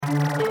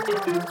Something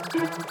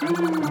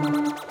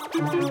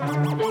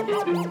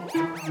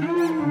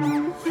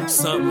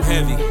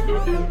heavy.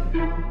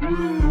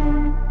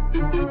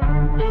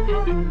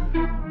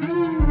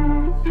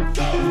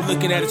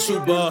 Looking at a true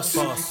boss.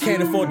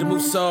 Can't afford to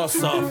move soft.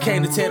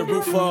 Came to tear the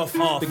roof off.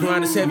 The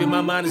grind is heavy,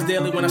 my mind is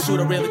daily. When I shoot,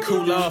 I really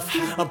cool off.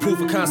 I'm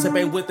proof of concept,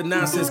 ain't with the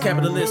nonsense.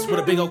 Capitalist with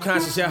a big old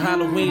conscience. Yeah,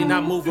 Halloween,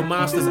 I move with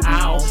monsters.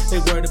 Ow. They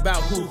worried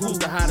about who's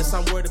the hottest.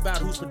 I'm worried about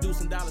who's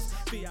producing dollars.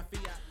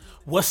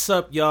 What's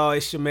up, y'all?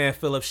 It's your man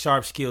Philip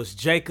Sharp Skills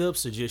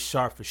Jacobs, or just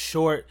Sharp for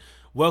short.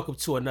 Welcome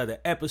to another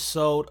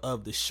episode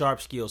of the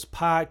Sharp Skills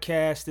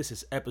Podcast. This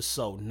is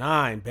episode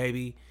 9,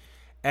 baby.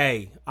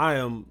 Hey, I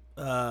am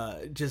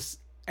just,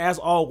 as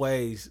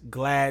always,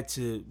 glad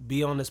to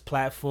be on this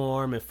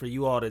platform and for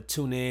you all to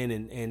tune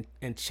in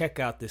and check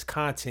out this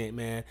content,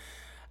 man.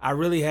 I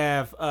really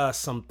have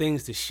some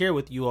things to share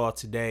with you all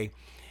today.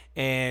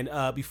 And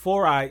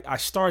before I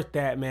start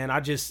that, man, I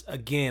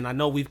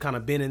know we've kind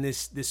of been in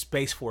this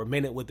space for a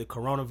minute with the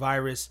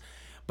coronavirus,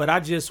 but I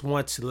just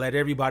want to let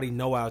everybody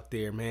know out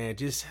there, man,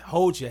 just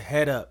hold your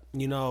head up,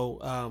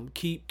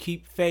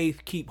 keep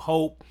faith, keep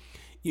hope.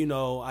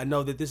 I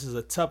know that this is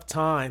a tough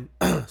time,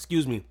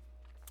 excuse me,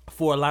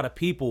 for a lot of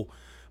people,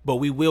 but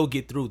we will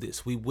get through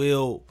this. We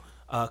will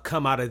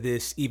come out of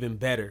this even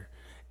better.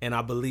 And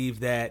I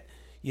believe that,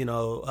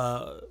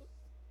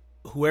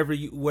 whoever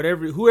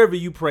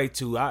you pray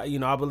to,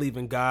 I believe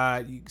in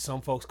God.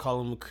 Some folks call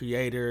him a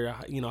creator,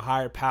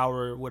 higher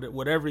power,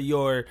 whatever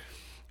your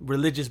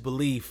religious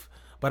belief.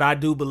 But I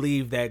do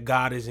believe that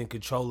God is in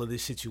control of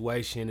this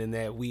situation and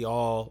that we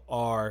all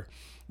are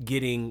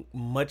getting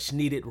much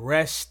needed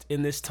rest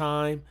in this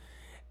time.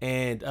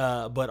 And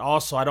but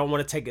also, I don't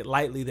want to take it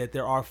lightly that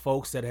there are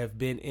folks that have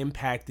been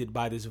impacted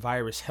by this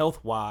virus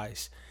health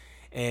wise.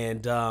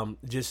 And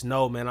just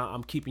know, man,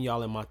 I'm keeping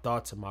y'all in my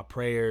thoughts and my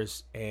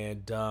prayers,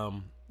 and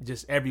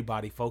just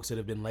everybody, folks that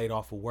have been laid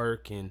off of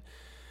work and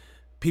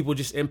people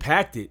just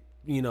impacted,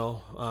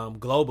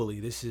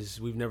 globally.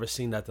 We've never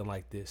seen nothing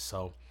like this.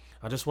 So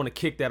I just want to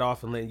kick that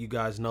off and let you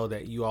guys know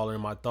that you all are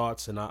in my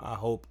thoughts. And I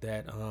hope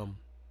that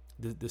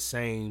the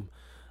same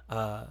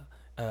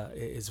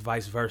is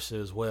vice versa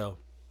as well.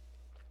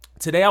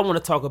 Today, I want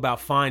to talk about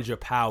Find Your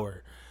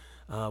Power,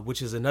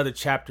 which is another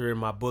chapter in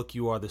my book,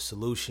 You Are the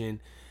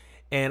Solution.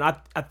 And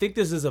I think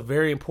this is a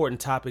very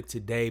important topic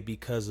today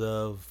because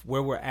of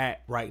where we're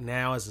at right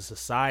now as a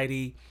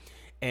society.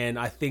 And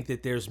I think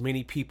that there's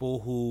many people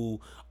who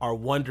are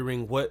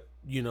wondering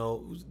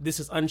this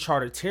is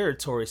uncharted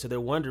territory. So they're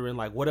wondering,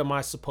 like, what am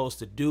I supposed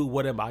to do?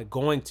 What am I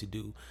going to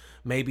do?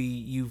 Maybe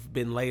you've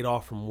been laid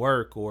off from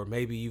work, or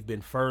maybe you've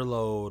been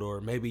furloughed,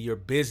 or maybe you're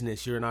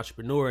an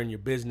entrepreneur and your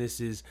business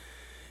is,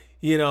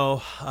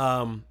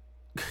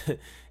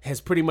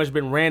 has pretty much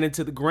been ran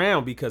into the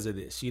ground because of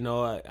this.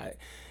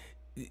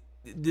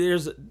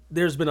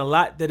 There's been a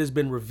lot that has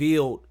been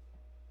revealed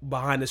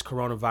behind this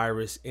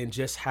coronavirus and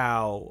just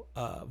how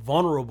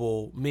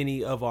vulnerable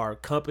many of our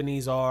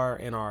companies are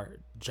and our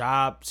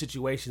job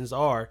situations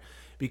are,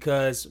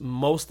 because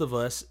most of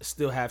us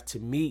still have to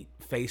meet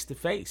face to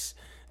face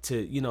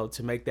to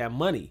make that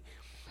money.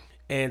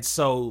 And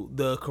so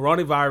the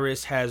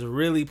coronavirus has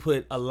really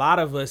put a lot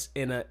of us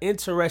in an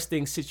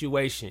interesting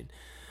situation.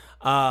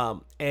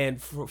 And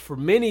for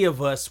many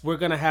of us, we're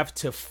going to have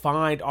to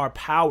find our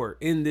power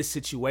in this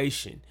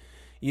situation.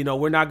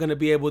 We're not going to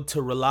be able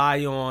to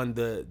rely on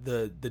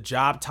the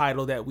job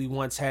title that we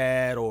once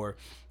had, or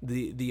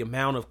the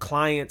amount of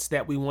clients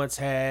that we once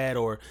had,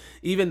 or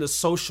even the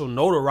social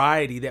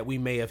notoriety that we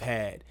may have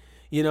had,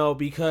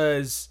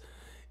 because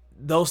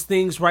those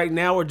things right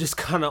now are just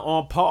kind of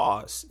on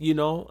pause,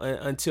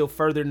 until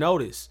further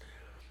notice.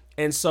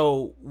 And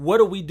so what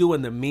do we do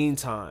in the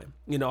meantime?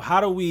 How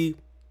do we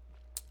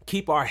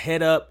keep our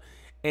head up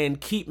and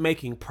keep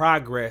making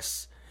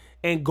progress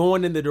and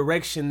going in the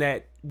direction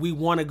that we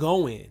want to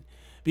go in?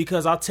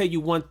 Because I'll tell you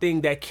one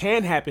thing that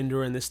can happen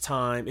during this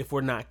time, if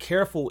we're not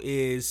careful,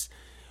 is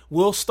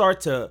we'll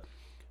start to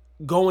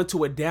go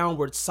into a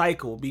downward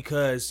cycle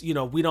because,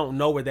 we don't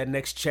know where that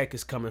next check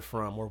is coming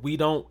from, or we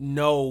don't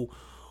know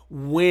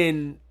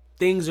when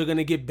things are going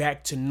to get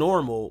back to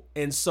normal.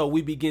 And so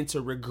we begin to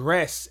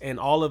regress, and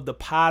all of the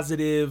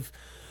positive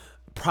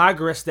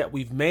progress that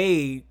we've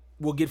made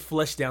will get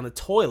flushed down the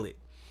toilet.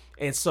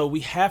 And so we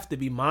have to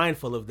be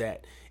mindful of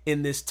that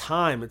in this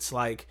time. It's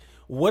like,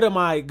 what am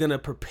I going to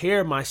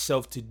prepare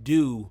myself to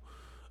do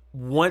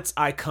once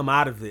I come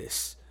out of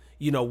this?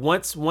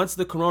 Once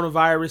the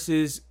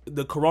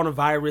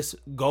coronavirus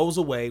goes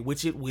away,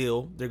 which it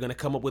will, they're going to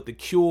come up with a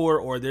cure,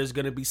 or there's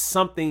going to be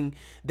something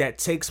that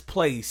takes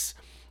place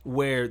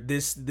where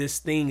this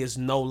thing is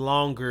no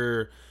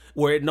longer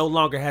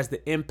has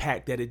the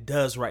impact that it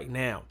does right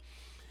now.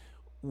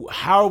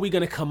 How are we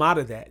going to come out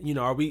of that?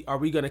 Are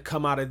we going to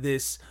come out of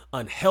this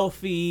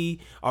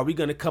unhealthy? Are we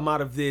going to come out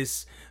of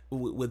this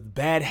with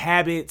bad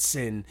habits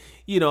and,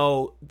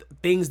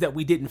 things that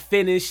we didn't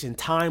finish and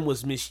time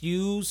was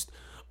misused?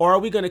 Or are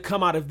we going to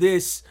come out of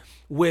this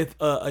with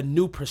a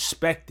new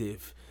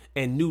perspective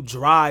and new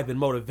drive and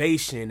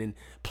motivation and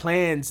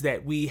plans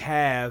that we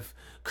have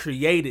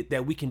created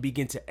that we can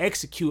begin to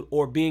execute,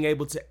 or being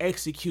able to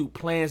execute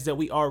plans that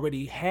we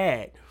already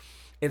had.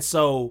 And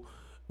so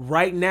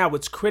right now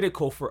it's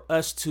critical for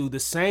us to, the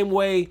same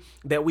way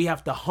that we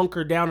have to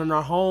hunker down in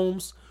our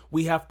homes,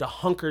 we have to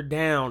hunker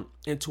down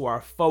into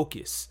our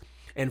focus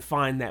and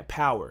find that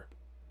power.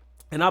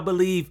 And I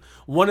believe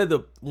one of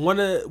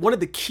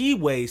the key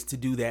ways to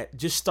do that,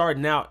 just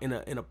starting out in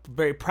a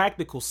very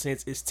practical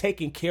sense, is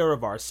taking care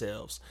of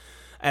ourselves.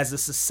 As a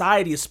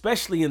society,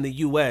 especially in the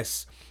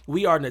US,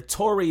 we are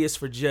notorious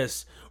for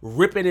just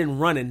ripping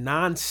and running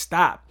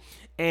nonstop.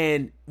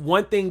 And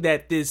one thing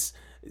that this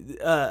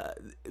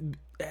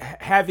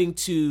having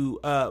to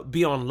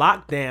be on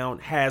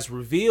lockdown has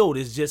revealed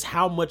is just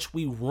how much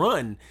we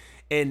run,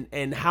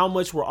 and how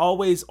much we're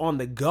always on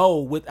the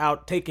go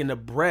without taking a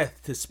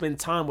breath to spend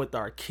time with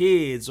our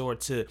kids, or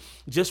to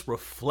just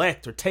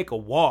reflect or take a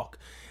walk.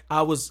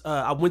 I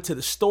went to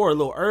the store a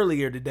little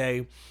earlier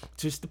today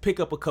just to pick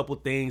up a couple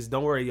things.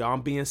 Don't worry, y'all,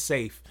 I'm being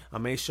safe. I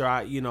made sure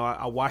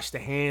I wash the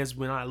hands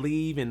when I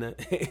leave and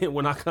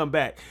when I come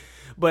back.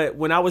 But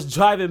when I was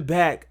driving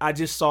back, I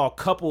just saw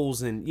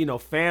couples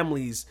and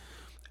families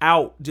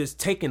out just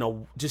taking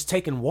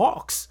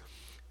walks.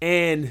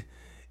 And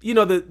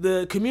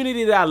the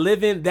community that I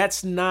live in,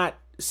 that's not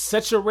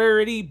such a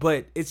rarity,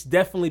 but it's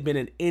definitely been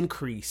an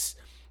increase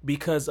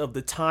because of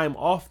the time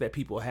off that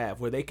people have,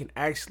 where they can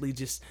actually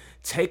just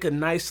take a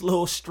nice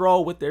little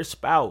stroll with their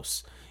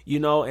spouse,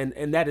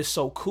 and that is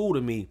so cool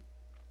to me.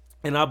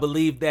 And I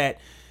believe that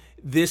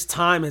this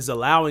time is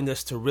allowing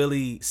us to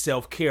really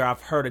self-care.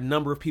 I've heard a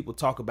number of people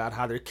talk about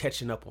how they're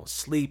catching up on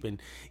sleep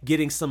and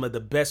getting some of the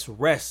best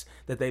rest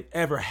that they've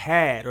ever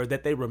had, or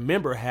that they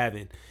remember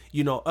having.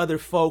 Other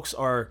folks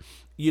are,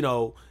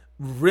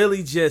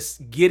 really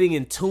just getting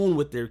in tune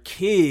with their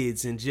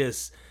kids and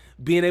just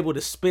being able to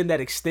spend that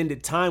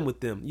extended time with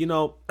them,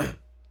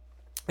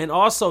 and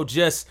also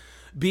just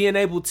being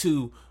able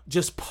to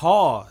just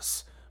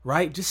pause,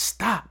 right? Just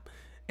stop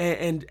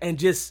and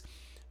just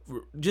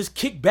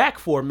kick back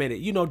for a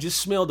minute, just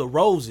smell the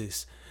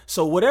roses.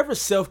 So whatever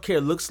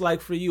self-care looks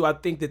like for you, I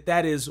think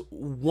that is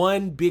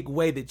one big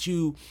way that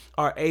you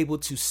are able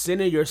to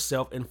center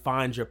yourself and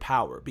find your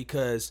power.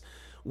 Because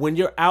when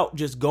you're out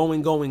just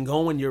going,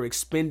 you're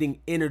expending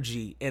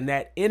energy, and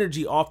that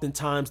energy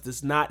oftentimes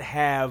does not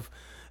have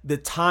the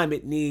time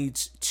it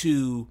needs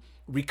to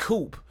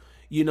recoup,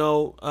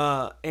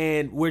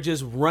 and we're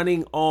just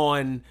running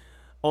on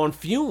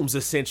fumes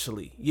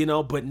essentially,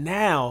 but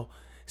now,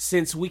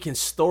 since we can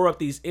store up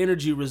these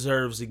energy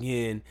reserves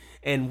again,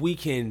 and we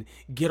can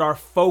get our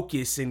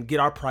focus and get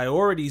our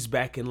priorities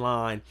back in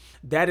line,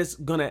 that is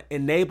going to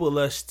enable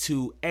us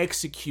to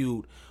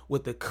execute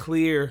with a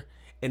clear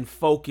and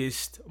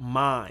focused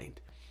mind.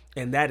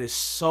 And that is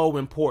so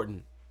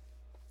important.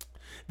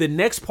 The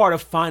next part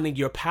of finding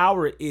your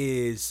power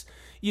is,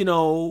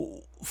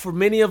 for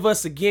many of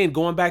us, again,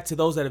 going back to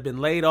those that have been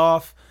laid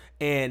off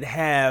and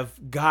have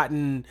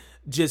gotten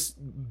just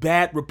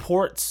bad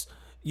reports,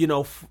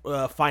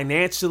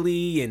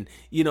 financially, and,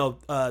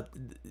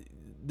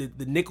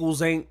 the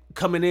nickels ain't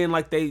coming in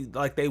like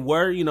they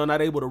were,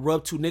 not able to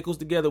rub two nickels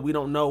together. We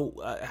don't know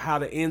how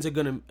the ends are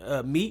going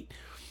to meet.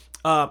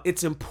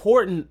 It's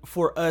important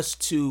for us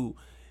to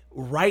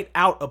write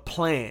out a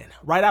plan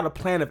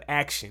of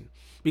action,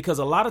 because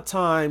a lot of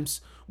times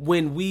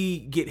when we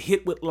get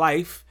hit with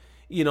life,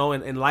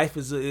 and life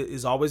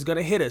is always going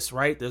to hit us,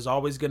 right? There's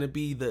always going to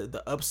be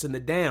the ups and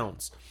the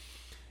downs.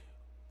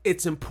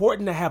 It's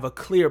important to have a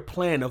clear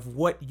plan of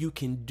what you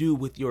can do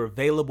with your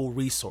available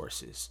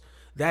resources.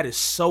 That is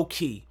so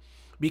key,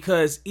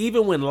 because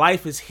even when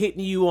life is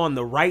hitting you on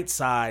the right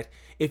side,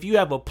 if you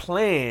have a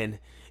plan,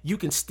 you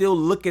can still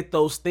look at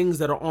those things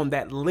that are on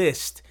that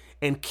list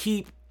and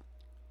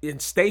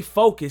stay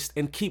focused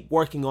and keep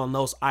working on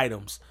those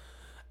items.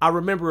 I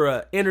remember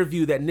an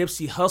interview that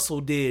Nipsey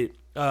Hussle did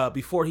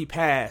before he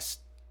passed,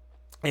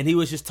 and he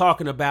was just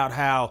talking about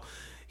how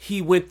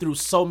he went through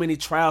so many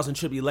trials and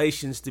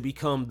tribulations to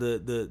become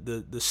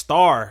the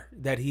star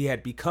that he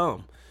had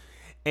become.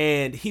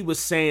 And he was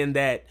saying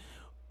that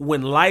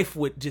when life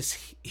would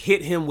just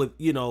hit him with,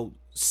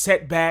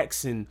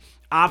 setbacks and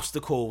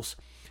obstacles,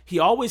 he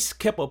always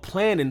kept a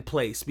plan in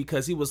place,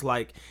 because he was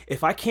like,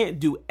 if I can't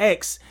do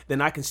X, then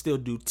I can still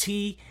do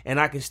T, and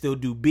I can still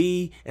do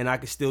B, and I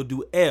can still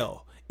do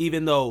L,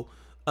 even though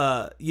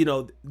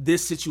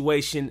this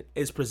situation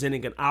is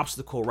presenting an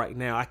obstacle right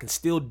now. I can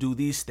still do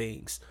these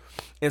things.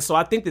 And so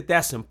I think that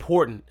that's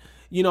important.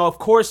 Of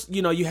course,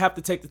 you have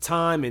to take the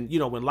time, and,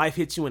 when life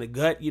hits you in the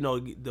gut,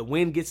 the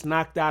wind gets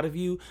knocked out of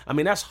you. I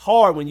mean, that's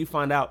hard when you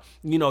find out,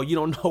 you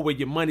don't know where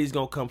your money's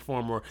going to come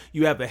from, or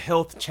you have a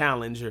health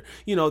challenge, or,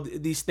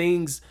 these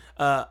things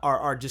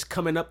are just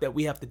coming up that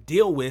we have to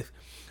deal with.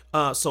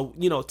 So,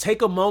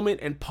 take a moment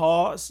and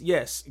pause.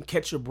 Yes. And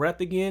catch your breath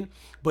again,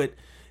 but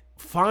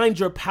find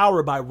your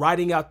power by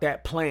writing out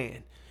that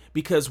plan.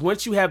 Because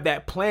once you have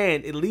that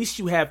plan, at least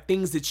you have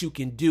things that you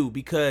can do,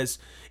 because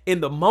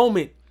in the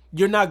moment,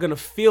 you're not going to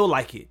feel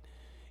like it.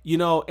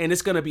 and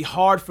it's going to be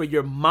hard for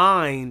your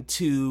mind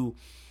to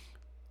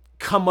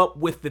come up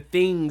with the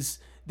things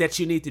that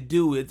you need to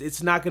do.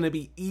 It's not going to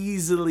be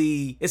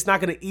it's not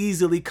going to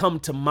easily come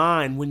to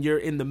mind when you're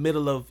in the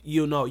middle of,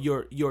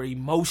 your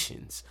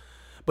emotions.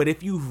 But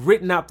if you've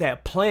written out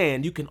that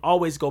plan, you can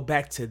always go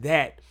back to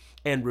that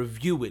and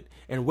review it.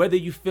 And whether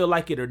you feel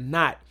like it or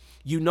not,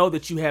 you know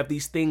that you have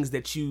these things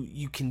that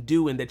you can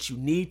do and that you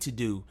need to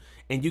do,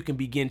 and you can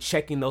begin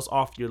checking those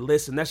off your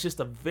list. And that's just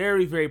a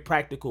very, very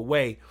practical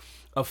way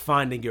of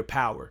finding your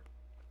power.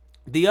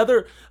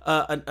 The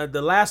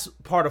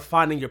last part of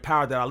finding your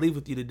power that I'll leave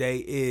with you today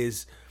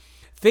is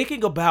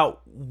thinking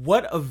about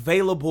what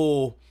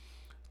available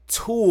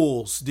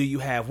tools do you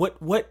have? What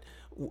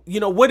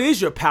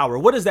is your power?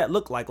 What does that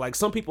look like? Like,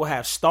 some people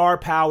have star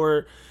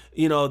power,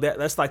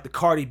 that's like the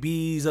Cardi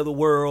B's of the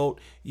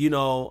world,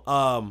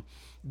 the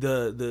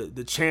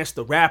Chance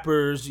the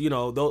Rappers,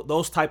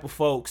 those type of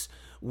folks,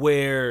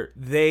 where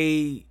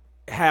they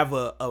have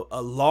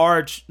a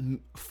large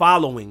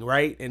following,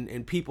 right?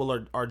 And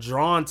people are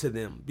drawn to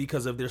them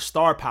because of their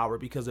star power,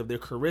 because of their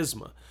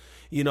charisma.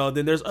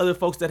 Then there's other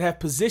folks that have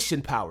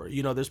position power.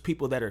 There's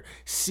people that are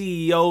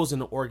CEOs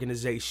in an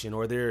organization,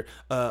 or they're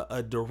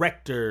a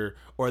director,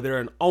 or they're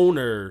an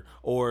owner,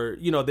 or,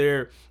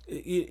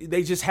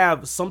 they just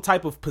have some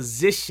type of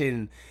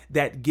position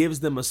that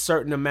gives them a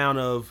certain amount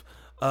of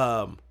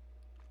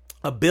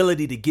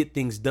ability to get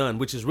things done,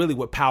 which is really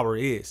what power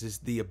is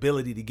the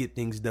ability to get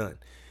things done.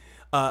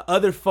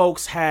 Other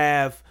folks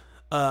have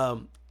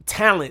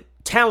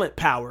talent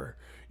power,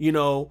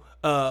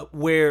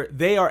 where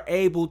they are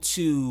able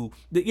to,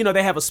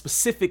 they have a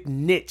specific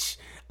niche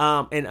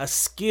and a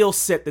skill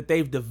set that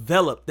they've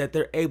developed, that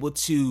they're able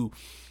to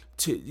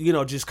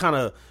just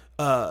kind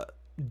of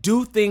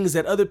do things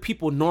that other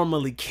people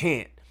normally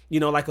can't.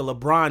 Like a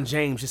LeBron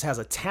James just has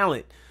a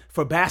talent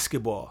for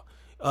basketball.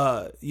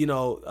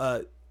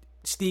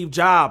 Steve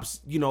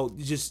Jobs,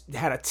 just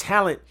had a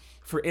talent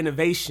for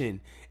innovation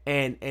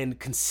and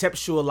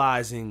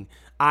conceptualizing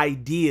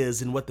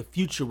ideas and what the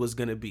future was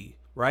going to be,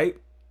 right?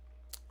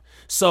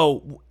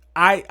 So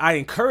I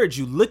encourage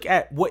you, look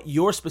at what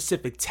your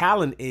specific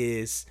talent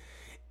is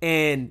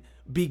and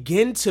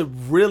begin to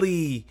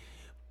really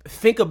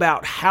think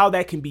about how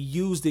that can be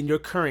used in your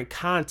current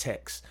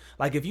context.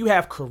 Like, if you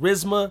have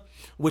charisma,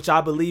 which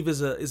I believe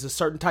is a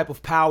certain type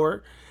of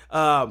power,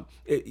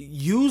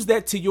 use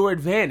that to your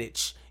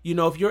advantage.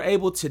 If you're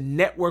able to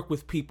network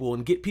with people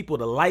and get people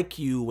to like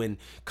you and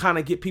kind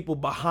of get people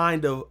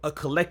behind a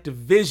collective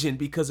vision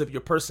because of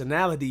your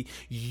personality,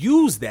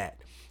 use that.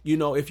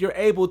 If you're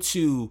able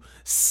to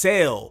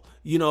sell,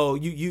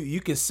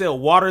 you can sell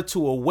water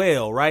to a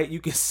well, right? You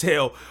can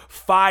sell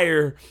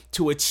fire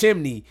to a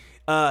chimney.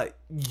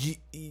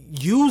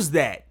 Use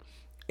that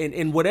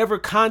in whatever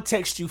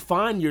context you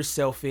find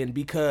yourself in,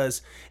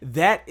 because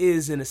that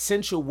is an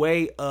essential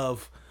way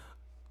of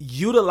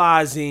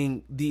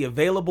utilizing the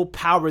available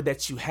power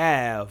that you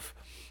have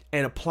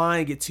and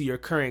applying it to your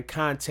current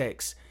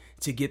context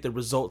to get the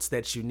results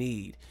that you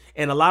need.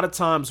 And a lot of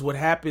times what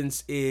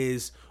happens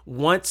is,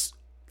 once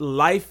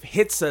life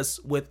hits us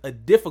with a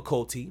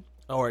difficulty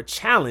or a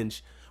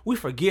challenge, we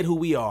forget who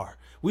we are.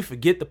 We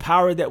forget the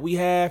power that we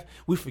have.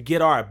 We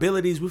forget our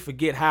abilities. We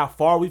forget how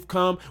far we've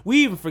come.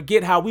 We even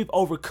forget how we've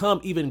overcome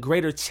even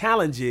greater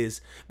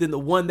challenges than the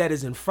one that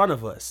is in front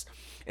of us.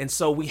 And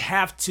so we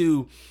have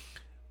to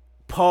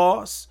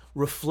pause,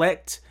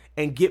 reflect,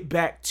 and get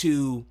back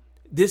to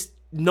this,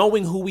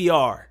 knowing who we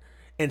are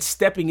and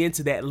stepping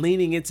into that,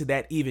 leaning into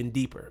that even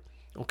deeper.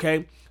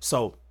 Okay.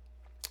 So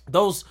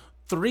those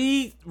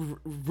 3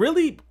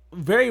 really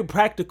very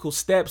practical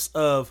steps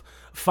of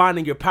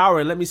finding your power.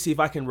 And let me see if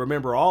I can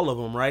remember all of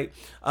them. Right.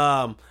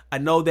 I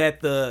know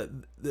that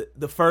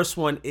the first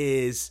one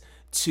is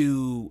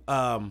to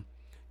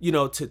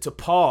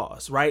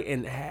pause, right.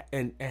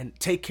 And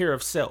take care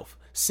of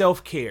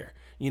self-care.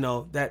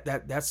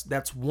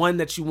 That's one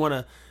that you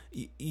want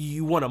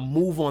to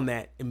move on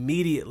that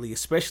immediately,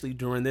 especially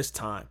during this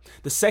time.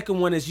 The second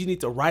one is you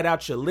need to write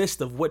out your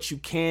list of what you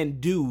can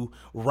do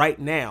right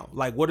now.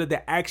 Like, what are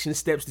the action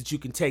steps that you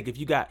can take? If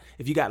you got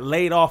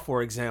laid off,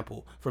 for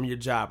example, from your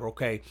job,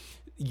 okay,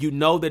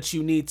 that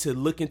you need to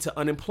look into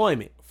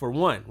unemployment, for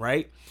one,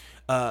 right?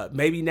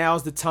 Maybe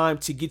now's the time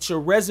to get your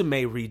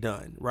resume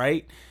redone,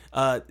 right?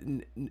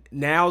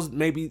 Now's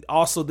maybe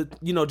also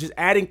just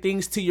adding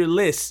things to your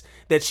list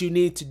that you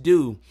need to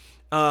do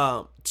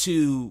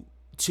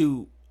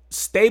to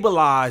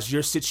stabilize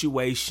your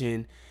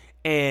situation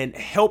and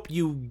help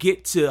you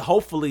get to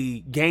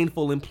hopefully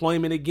gainful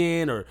employment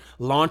again, or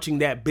launching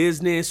that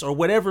business, or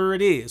whatever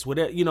it is.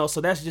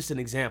 So that's just an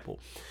example.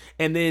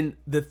 And then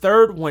the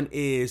third one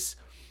is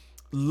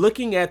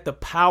looking at the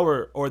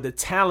power or the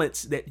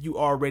talents that you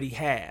already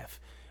have.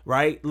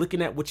 Right?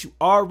 Looking at what you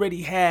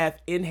already have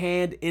in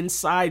hand,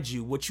 inside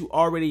you, what you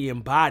already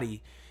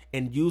embody,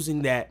 and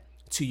using that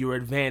to your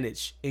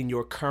advantage in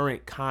your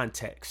current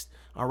context.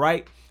 All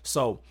right.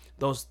 So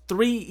those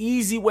 3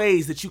 easy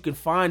ways that you can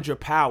find your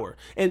power.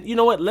 And you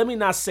know what? Let me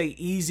not say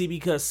easy,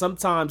 because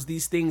sometimes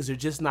these things are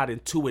just not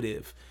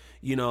intuitive.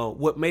 You know,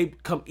 what may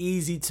come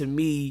easy to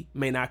me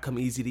may not come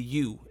easy to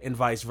you, and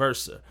vice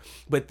versa.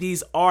 But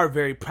these are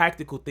very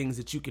practical things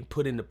that you can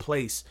put into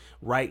place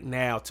right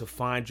now to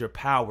find your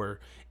power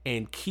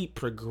and keep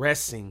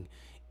progressing,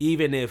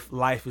 even if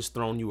life has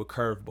thrown you a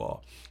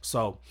curveball.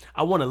 So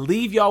I want to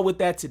leave y'all with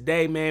that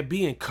today, man.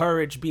 Be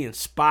encouraged, be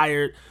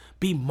inspired,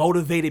 be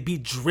motivated, be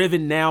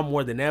driven now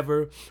more than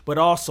ever, but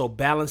also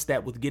balance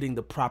that with getting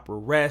the proper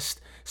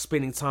rest,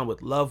 spending time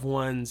with loved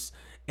ones,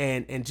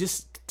 and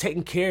just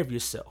taking care of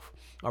yourself.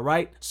 All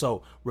right.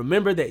 So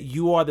remember that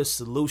you are the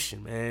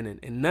solution, man.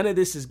 And none of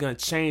this is going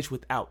to change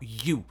without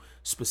you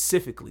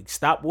specifically.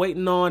 Stop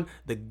waiting on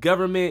the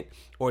government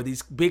or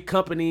these big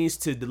companies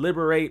to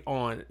deliberate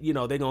on, you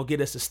know, they're going to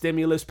get us a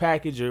stimulus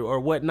package or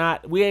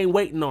whatnot. We ain't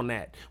waiting on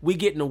that. We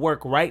getting to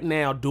work right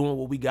now doing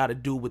what we got to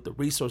do with the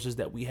resources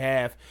that we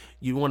have.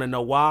 You want to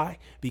know why?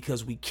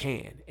 Because we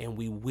can and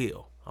we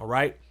will. All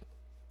right.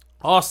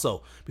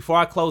 Also, before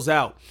I close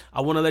out,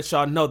 I want to let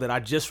y'all know that I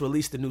just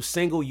released a new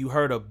single. You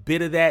heard a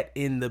bit of that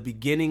in the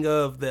beginning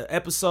of the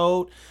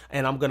episode,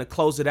 and I'm going to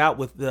close it out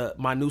with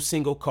my new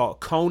single called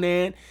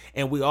Conan.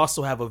 And we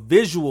also have a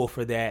visual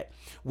for that,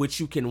 which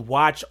you can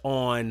watch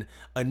on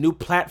a new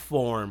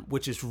platform,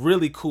 which is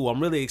really cool.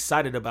 I'm really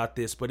excited about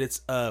this, but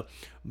it's a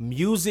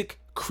music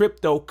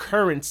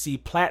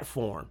cryptocurrency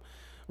platform,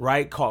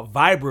 right, called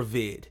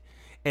Vibravid.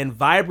 And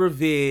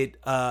Vibravid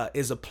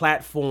is a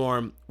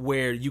platform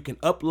where you can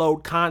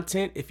upload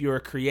content. If you're a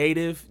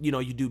creative, you know,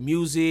 you do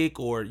music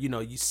or, you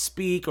know, you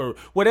speak or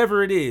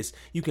whatever it is,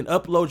 you can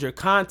upload your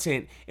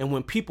content. And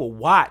when people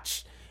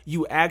watch,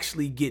 you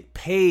actually get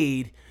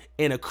paid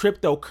in a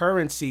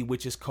cryptocurrency,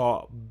 which is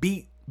called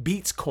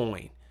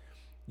Beatscoin.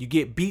 You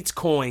get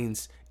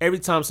Beatscoins every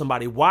time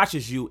somebody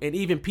watches you. And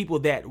even people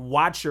that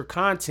watch your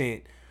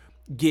content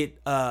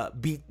get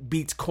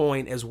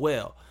Beatscoin as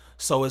well.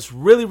 So it's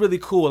really, really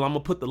cool. I'm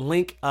going to put the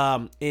link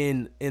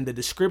in the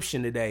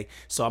description today.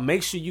 So I'll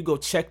make sure you go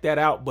check that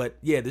out. But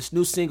yeah, this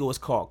new single is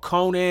called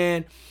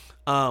Conan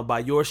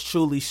by yours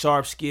truly,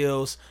 Sharp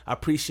Skills. I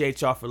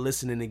appreciate y'all for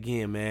listening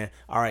again, man.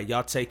 All right,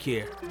 y'all take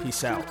care.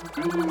 Peace out.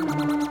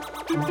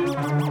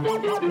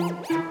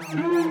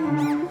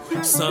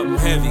 Something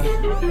heavy.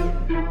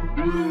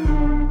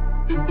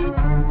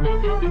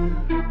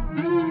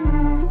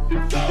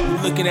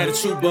 Looking at a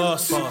true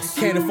boss.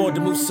 Can't afford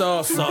to move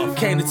soft.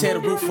 Came to tear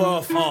the roof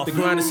off. The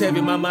grind is heavy,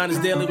 my mind is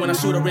daily. When I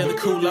shoot, I really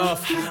cool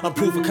off. I'm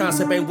proof of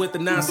concept, ain't with the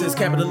nonsense.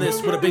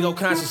 Capitalist with a big old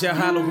conscience. Yeah,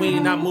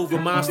 Halloween, I move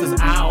with monsters.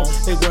 Ow.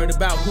 They worried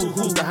about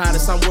who's the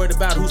hottest. I'm worried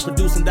about who's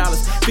producing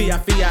dollars.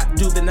 Fiat,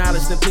 do the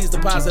knowledge. Then please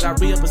deposit. I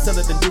re-up and sell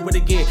it, then do it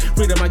again.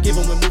 Freedom I give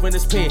them when moving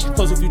this pen.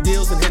 Close a few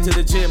deals and head to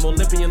the gym.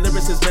 Olympian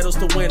lyricists, medals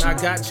to win. I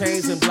got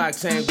chains and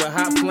blockchain. With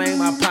hot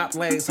flame, I pop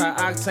lanes.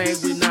 High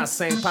octane, we not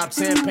same. Pop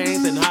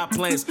champagne, then hot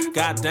planes.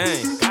 God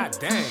dang.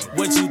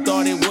 What you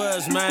thought it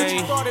was,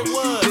 man?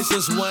 This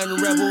is one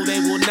rebel they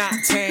will not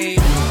tame.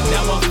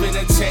 Now I'm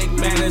finna take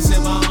matters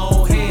in my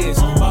own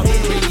hands. While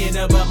bringing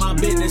about my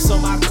business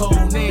on my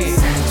Conan.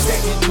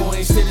 Stacking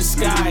coins to the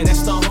sky,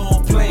 that's the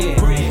whole plan.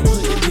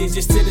 Putting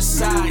digits to the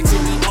side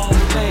till we own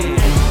land.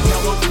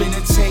 Now I'm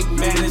finna take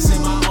matters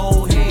in my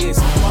own hands.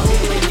 While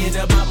bringing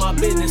about my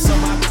business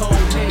on my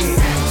Conan.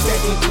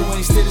 Stacking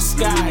coins to the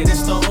sky,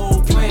 that's the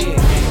whole plan.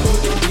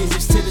 Putting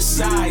digits to the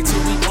side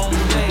till we own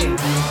land.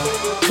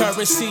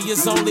 Currency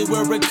is only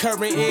where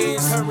recurrent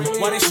is.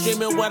 While they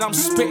streaming what I'm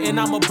spitting,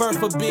 I'm a birth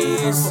for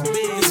biz.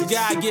 This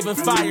God-given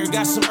fire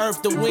got some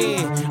earth to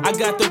win. I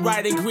got the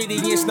right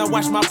ingredients, now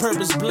watch my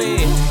purpose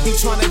blend. He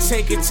tryna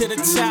take it to the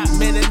top,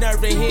 man, the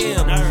nerve in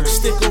him.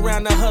 Stick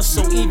around the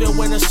hustle even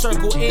when the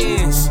circle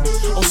ends.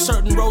 On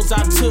certain roads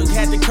I took,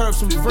 had to curb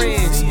some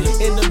friends.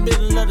 In the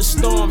middle of the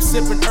storm,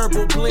 sipping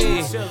herbal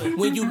blend.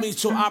 When you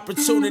meet your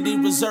opportunity,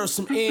 reserve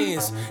some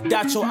ends.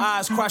 Dot your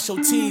I's, cross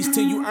your T's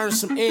till you earn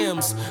some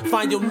M's.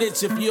 Find your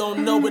niche, if you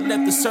don't know it,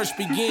 let the search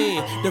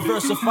begin.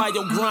 Diversify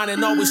your grind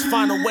and always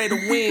find a way to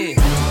win.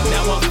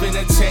 Now I'm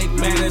finna take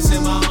matters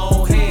in my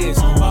own hands.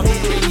 While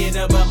bringing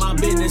about my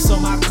business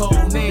on my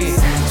Conan.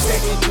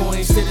 Stacking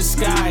coins to the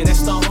sky,